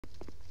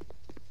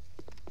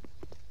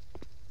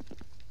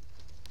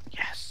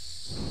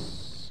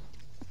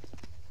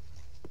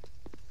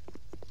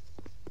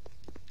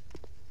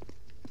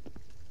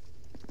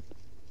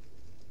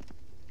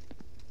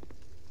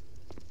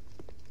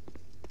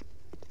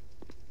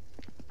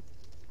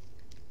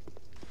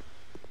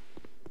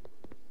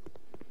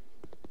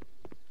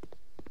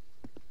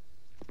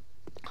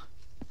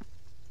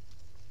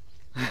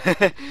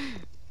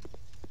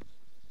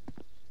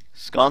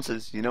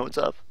Sconces, you know what's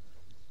up.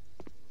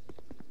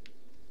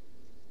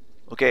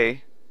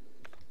 Okay.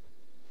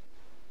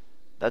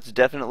 That's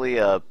definitely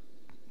a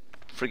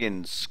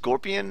friggin'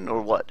 scorpion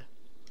or what?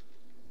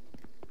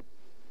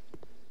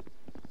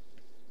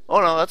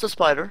 Oh no, that's a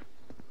spider.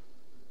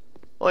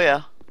 Oh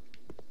yeah.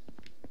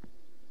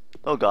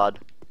 Oh god.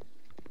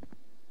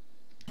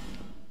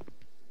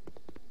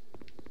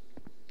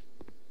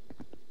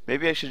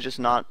 Maybe I should just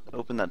not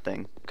open that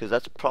thing, because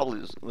that's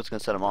probably what's gonna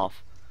set him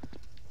off.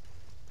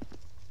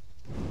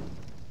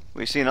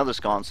 We see another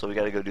scone, so we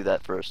gotta go do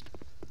that first.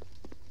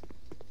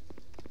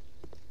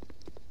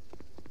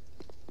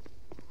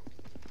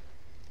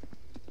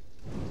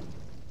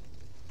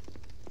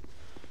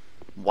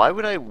 Why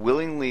would I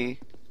willingly...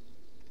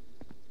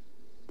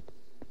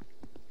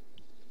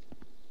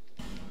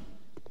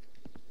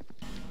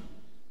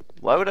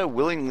 Why would I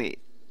willingly...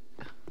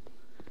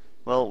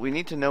 Well, we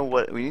need to know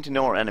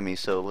our enemies,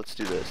 so let's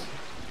do this.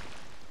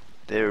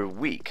 They're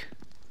weak.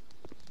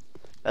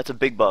 That's a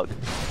big bug.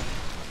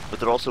 But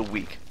they're also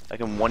weak. I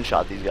can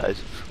one-shot these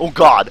guys. Oh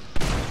god!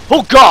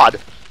 Oh god!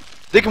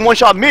 They can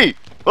one-shot me!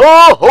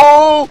 Oh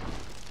ho!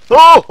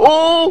 Oh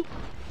ho!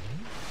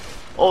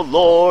 Oh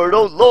lord,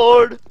 oh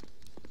lord!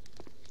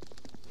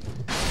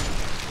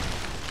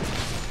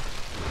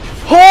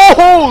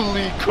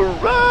 Holy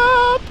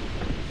crap!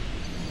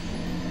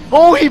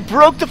 Oh, he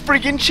broke the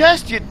freaking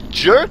chest, you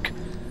jerk!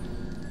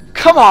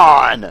 Come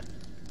on!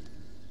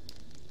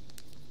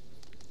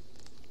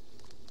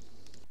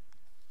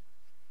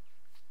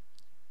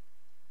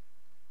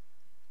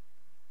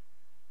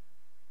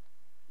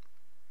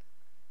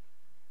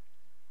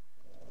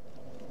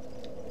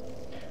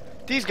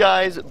 These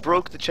guys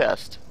broke the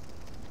chest.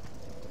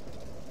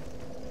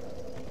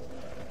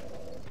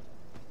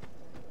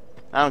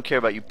 I don't care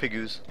about you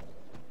pigoos.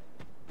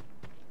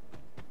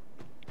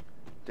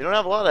 They don't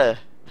have a lot of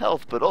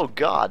health, but oh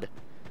god.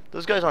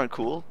 Those guys aren't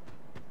cool.